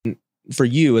for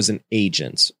you as an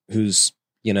agent who's,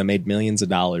 made millions of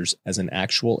dollars as an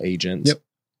actual agent,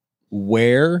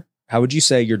 how would you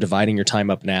say you're dividing your time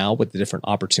up now with the different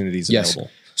opportunities available?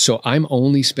 So I'm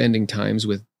only spending times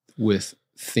with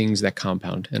things that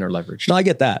compound and are leveraged. No, I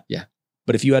get that. Yeah.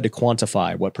 But if you had to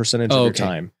quantify what percentage of your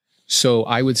time? So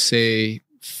I would say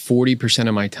 40%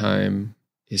 of my time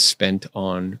is spent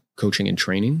on coaching and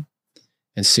training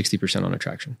and 60% on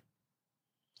attraction.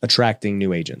 Attracting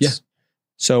new agents. Yeah.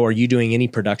 So are you doing any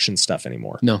production stuff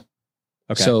anymore? No.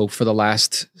 Okay. So for the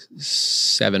last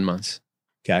 7 months.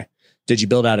 Okay. Did you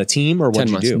build out a team or what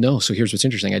did you do? No. So here's what's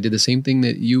interesting. I did the same thing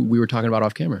that we were talking about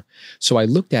off camera. So I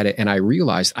looked at it and I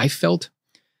realized I felt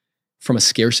from a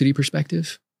scarcity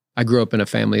perspective, I grew up in a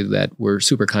family that were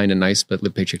super kind and nice, but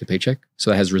lived paycheck to paycheck. So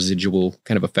that has residual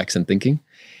kind of effects in thinking.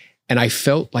 And I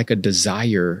felt like a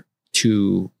desire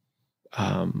to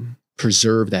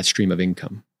preserve that stream of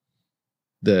income,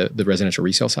 the residential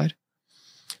resale side.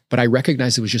 But I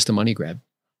recognized it was just a money grab.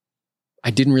 I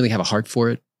didn't really have a heart for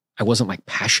it. I wasn't like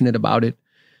passionate about it.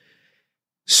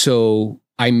 So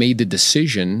I made the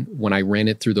decision when I ran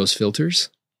it through those filters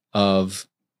of,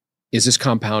 is this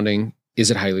compounding?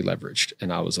 Is it highly leveraged?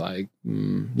 And I was like,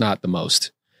 not the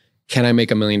most. Can I make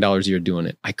 $1 million a year doing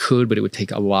it? I could, but it would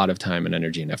take a lot of time and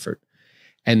energy and effort.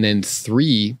 And then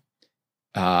 3,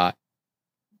 will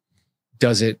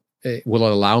it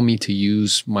allow me to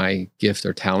use my gift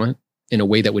or talent in a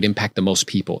way that would impact the most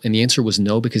people? And the answer was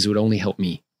no, because it would only help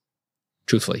me.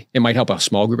 Truthfully, it might help a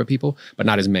small group of people, but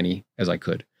not as many as I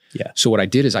could. Yeah. So what I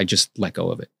did is I just let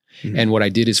go of it. Mm-hmm. And what I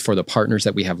did is for the partners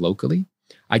that we have locally,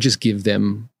 I just give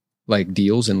them like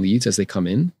deals and leads as they come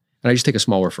in. And I just take a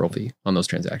small referral fee on those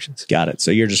transactions. Got it. So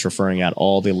you're just referring out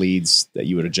all the leads that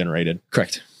you would have generated.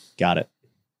 Correct. Got it.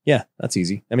 Yeah, that's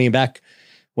easy. I mean, back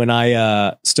when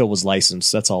I still was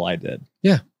licensed, that's all I did.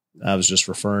 Yeah. I was just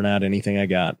referring out anything I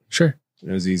got. Sure.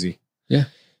 It was easy. Yeah.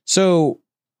 So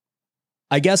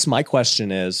I guess my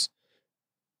question is,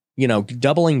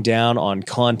 doubling down on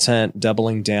content,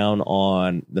 doubling down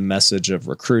on the message of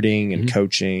recruiting and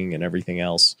coaching and everything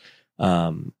else.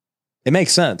 It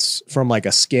makes sense from like a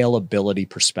scalability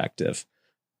perspective.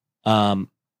 I'll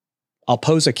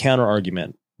pose a counter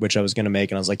argument, which I was going to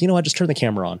make. And I was like, just turn the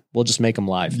camera on. We'll just make them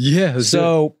live. Yeah.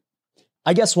 So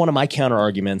I guess one of my counter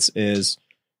arguments is,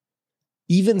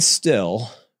 even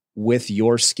still with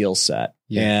your skill set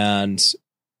and,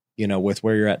 with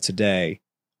where you're at today,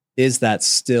 is that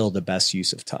still the best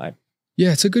use of time?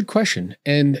 Yeah, it's a good question.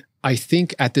 And I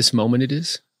think at this moment it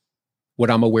is. What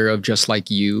I'm aware of, just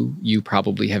like you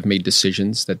probably have made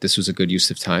decisions that this was a good use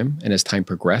of time. And as time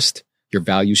progressed, your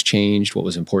values changed, what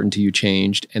was important to you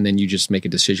changed. And then you just make a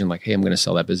decision like, hey, I'm going to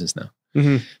sell that business now.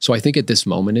 Mm-hmm. So I think at this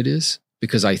moment it is,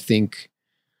 because I think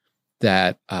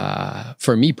that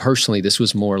for me personally, this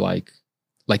was more like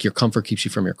your comfort keeps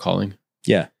you from your calling.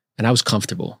 Yeah. And I was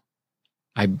comfortable.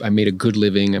 I made a good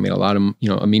living. I made a lot of,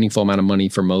 a meaningful amount of money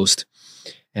for most.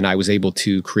 And I was able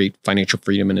to create financial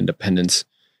freedom and independence.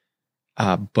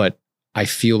 But I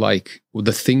feel like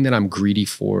the thing that I'm greedy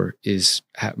for is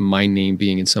my name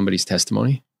being in somebody's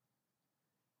testimony.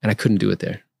 And I couldn't do it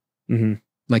there. Mm-hmm.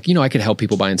 Like, I could help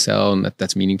people buy and sell, and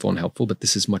that's meaningful and helpful, but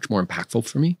this is much more impactful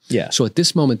for me. Yeah. So at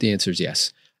this moment, the answer is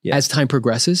yes. Yeah. As time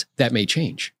progresses, that may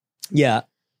change. Yeah.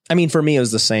 I mean, for me, it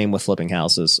was the same with flipping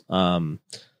houses.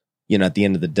 At the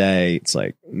end of the day, it's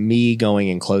like me going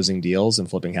and closing deals and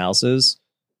flipping houses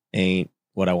ain't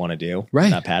what I want to do. Right.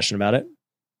 I'm not passionate about it,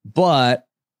 but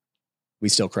we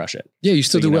still crush it. Yeah, you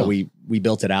still do well. We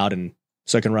built it out, and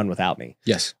so it can run without me.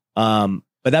 Yes.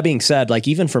 But that being said, like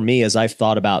even for me, as I've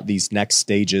thought about these next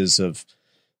stages of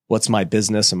what's my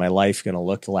business and my life going to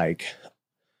look like,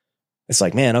 it's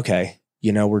like, man, okay,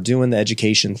 we're doing the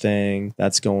education thing.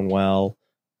 That's going well.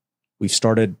 We've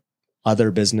started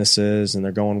other businesses and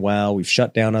they're going well. We've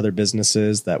shut down other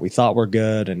businesses that we thought were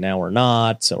good and now we're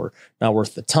not, so we're not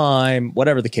worth the time,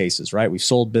 whatever the case is, right? We've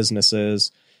sold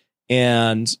businesses.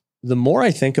 And the more I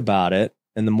think about it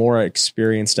and the more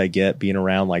experienced I get being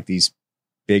around like these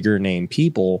bigger name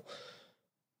people,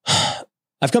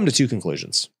 I've come to 2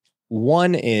 conclusions.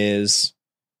 One is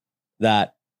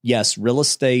that, yes, real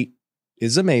estate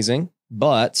is amazing,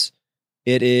 but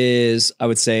it is, I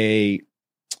would say,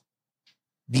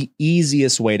 the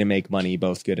easiest way to make money,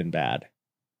 both good and bad.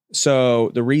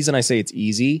 So the reason I say it's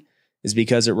easy is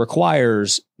because it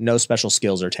requires no special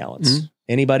skills or talents. Mm-hmm.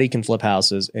 Anybody can flip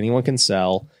houses. Anyone can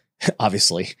sell.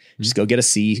 Obviously, just go get a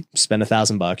C, spend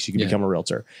 $1,000. You can become a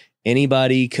realtor.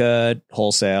 Anybody could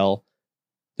wholesale.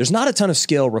 There's not a ton of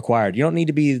skill required. You don't need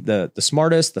to be the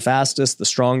smartest, the fastest, the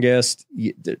strongest.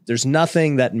 There's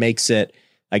nothing that makes it,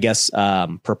 I guess,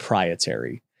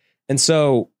 proprietary. And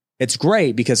so it's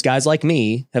great because guys like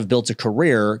me have built a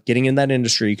career getting in that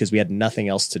industry because we had nothing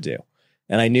else to do.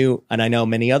 And I know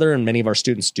many of our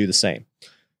students do the same.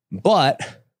 But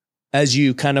as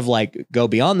you kind of like go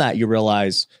beyond that, you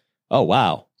realize, oh,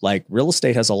 wow, like real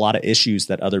estate has a lot of issues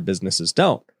that other businesses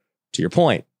don't. To your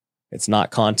point, it's not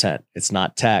content. It's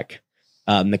not tech.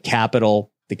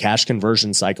 The cash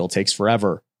conversion cycle takes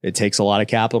forever. It takes a lot of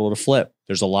capital to flip.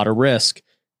 There's a lot of risk,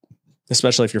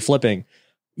 especially if you're flipping,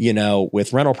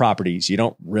 with rental properties. You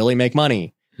don't really make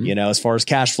money, as far as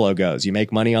cash flow goes. You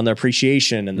make money on the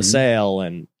appreciation and the sale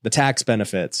and the tax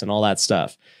benefits and all that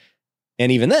stuff.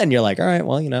 And even then you're like, all right,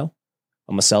 well, I'm going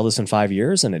to sell this in 5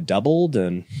 years and it doubled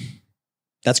and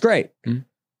that's great.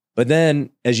 But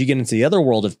then as you get into the other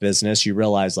world of business, you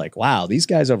realize like, wow, these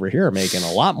guys over here are making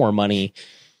a lot more money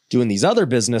doing these other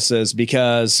businesses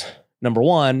because number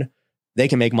one, they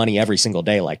can make money every single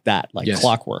day like that, like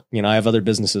clockwork. I have other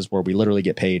businesses where we literally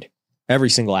get paid every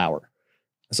single hour.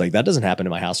 It's like, that doesn't happen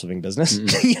in my house flipping business.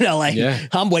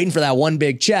 I'm waiting for that one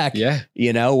big check,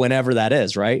 whenever that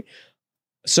is. Right.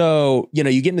 So, you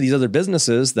get into these other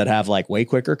businesses that have like way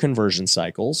quicker conversion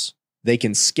cycles. They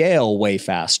can scale way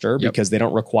faster because they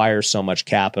don't require so much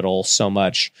capital, so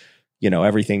much,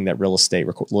 everything that real estate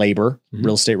labor.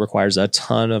 Real estate requires a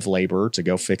ton of labor to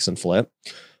go fix and flip.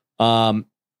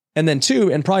 And then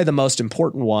two, and probably the most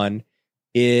important one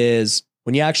is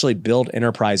when you actually build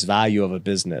enterprise value of a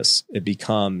business, it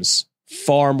becomes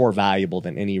far more valuable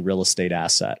than any real estate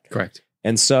asset. Correct.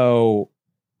 And so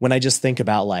when I just think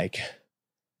about like,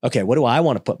 okay, what do I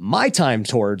want to put my time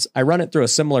towards? I run it through a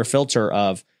similar filter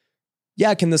of,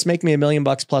 yeah, can this make me $1 million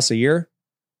plus a year?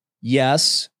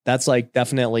 Yes, that's like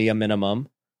definitely a minimum.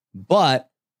 But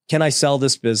can I sell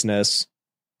this business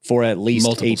for at least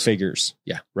multiples. 8 figures?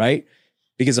 Yeah. Right?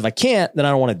 Because if I can't, then I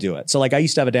don't want to do it. So like I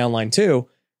used to have a downline too,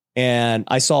 and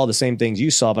I saw the same things you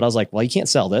saw, but I was like, well, you can't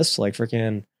sell this. Like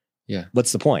freaking,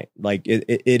 what's the point? Like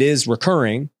it is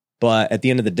recurring, but at the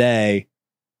end of the day,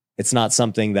 it's not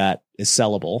something that is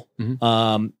sellable.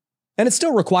 And it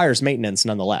still requires maintenance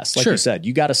nonetheless. Like you said,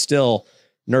 you got to still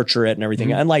nurture it and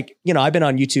everything. And like, I've been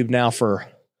on YouTube now for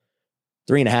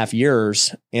 3.5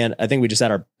 years. And I think we just had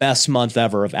our best month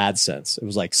ever of AdSense. It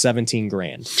was like 17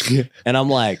 grand. And I'm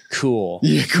like, cool.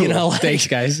 Yeah, cool. Thanks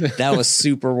guys. That was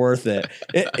super worth it.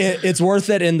 It's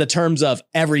worth it in the terms of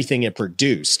everything it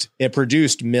produced. It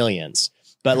produced millions,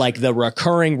 but like the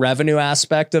recurring revenue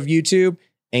aspect of YouTube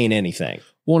ain't anything.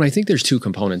 Well, and I think there's 2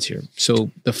 components here.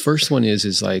 So the first one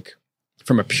is like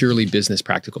from a purely business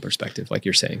practical perspective, like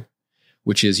you're saying,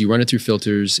 which is you run it through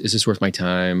filters. Is this worth my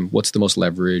time? What's the most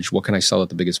leverage? What can I sell at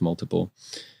the biggest multiple?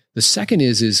 The second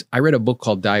is I read a book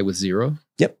called Die with Zero.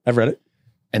 Yep, I've read it.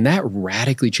 And that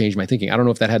radically changed my thinking. I don't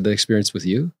know if that had the experience with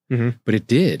you, but it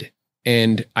did.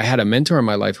 And I had a mentor in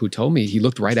my life who told me, he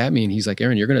looked right at me and he's like,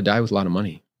 Aaron, you're going to die with a lot of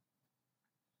money.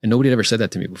 And nobody had ever said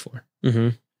that to me before.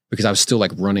 Because I was still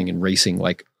like running and racing,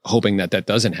 like hoping that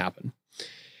doesn't happen.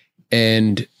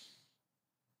 And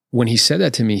when he said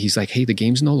that to me, he's like, hey, the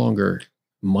game's no longer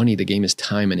money. The game is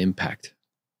time and impact.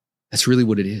 That's really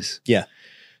what it is. Yeah.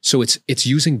 So it's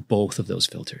using both of those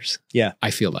filters. Yeah.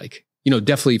 I feel like,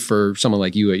 definitely for someone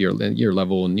like you at your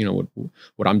level and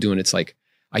what I'm doing, it's like,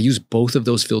 I use both of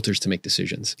those filters to make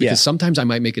decisions because sometimes I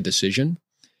might make a decision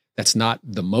that's not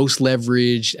the most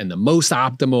leveraged and the most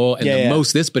optimal and the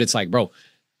most this, but it's like, bro,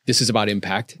 this is about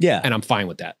impact. Yeah. And I'm fine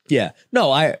with that. Yeah.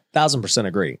 No, I 1,000%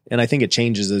 agree. And I think it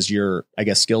changes as your,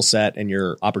 skill set and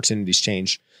your opportunities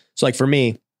change. So like for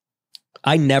me,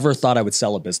 I never thought I would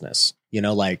sell a business,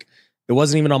 like it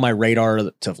wasn't even on my radar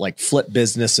to like flip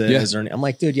businesses or I'm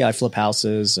like, dude, I flip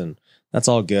houses and that's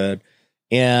all good.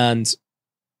 And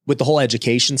with the whole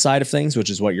education side of things, which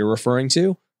is what you're referring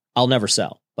to, I'll never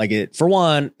sell. Like for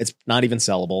one, it's not even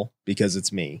sellable because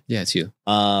it's me. Yeah, it's you.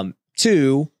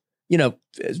 2,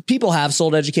 people have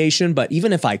sold education, but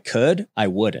even if I could, I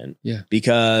wouldn't. Yeah.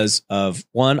 Because of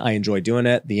one, I enjoy doing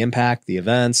it, the impact, the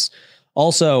events,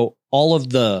 also all of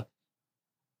the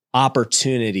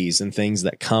opportunities and things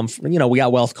that come from, we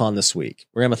got WealthCon this week.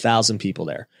 We're gonna have 1,000 people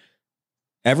there.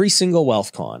 Every single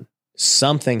WealthCon,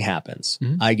 something happens.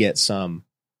 I get some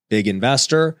big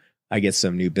investor. I get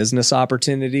some new business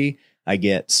opportunity. I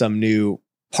get some new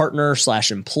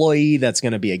partner/employee that's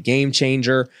going to be a game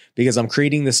changer because I'm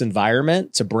creating this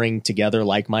environment to bring together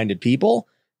like-minded people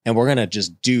and we're going to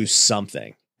just do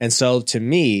something. And so to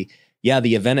me,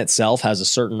 the event itself has a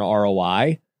certain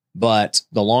ROI, but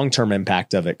the long-term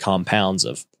impact of it compounds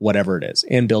of whatever it is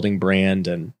and building brand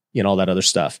and, all that other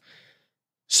stuff.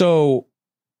 So,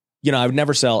 I would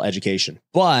never sell education,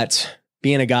 but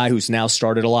being a guy who's now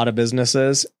started a lot of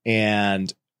businesses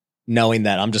and knowing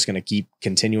that I'm just going to keep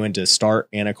continuing to start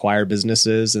and acquire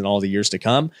businesses in all the years to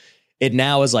come. It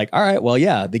now is like, all right, well,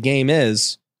 yeah, the game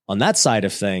is on that side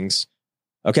of things.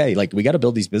 Okay, like we got to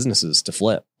build these businesses to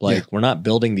flip. Like we're not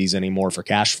building these anymore for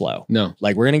cash flow. No.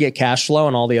 Like we're going to get cash flow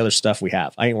and all the other stuff we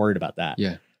have. I ain't worried about that.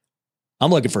 Yeah. I'm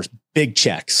looking for big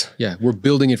checks. Yeah. We're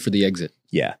building it for the exit.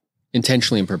 Yeah.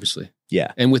 Intentionally and purposely.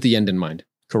 Yeah. And with the end in mind.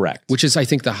 Correct. Which is, I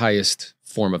think, the highest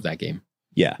form of that game.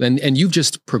 Yeah. And you've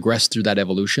just progressed through that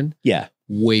evolution. Yeah.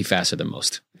 Way faster than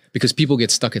most, because people get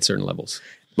stuck at certain levels.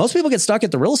 Most people get stuck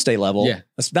at the real estate level. Yeah.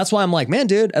 That's why I'm like, man,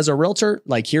 dude, as a realtor,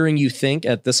 like hearing you think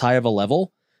at this high of a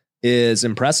level is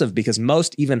impressive, because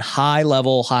most even high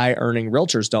level, high earning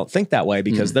realtors don't think that way,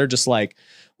 because they're just like,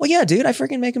 well, yeah, dude, I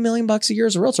freaking make $1 million a year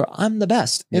as a realtor. I'm the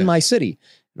best in my city.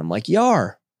 And I'm like, you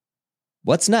are.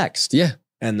 What's next? Yeah.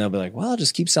 And they'll be like, well, I'll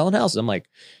just keep selling houses. I'm like,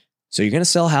 so you're going to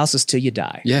sell houses till you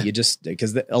die. Yeah. You just,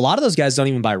 because a lot of those guys don't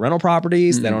even buy rental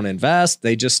properties. They don't invest.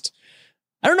 They just,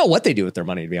 I don't know what they do with their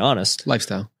money, to be honest.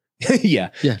 Lifestyle.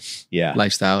 Yeah. Yeah. Yeah.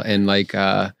 Lifestyle. And like,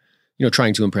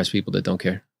 trying to impress people that don't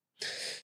care.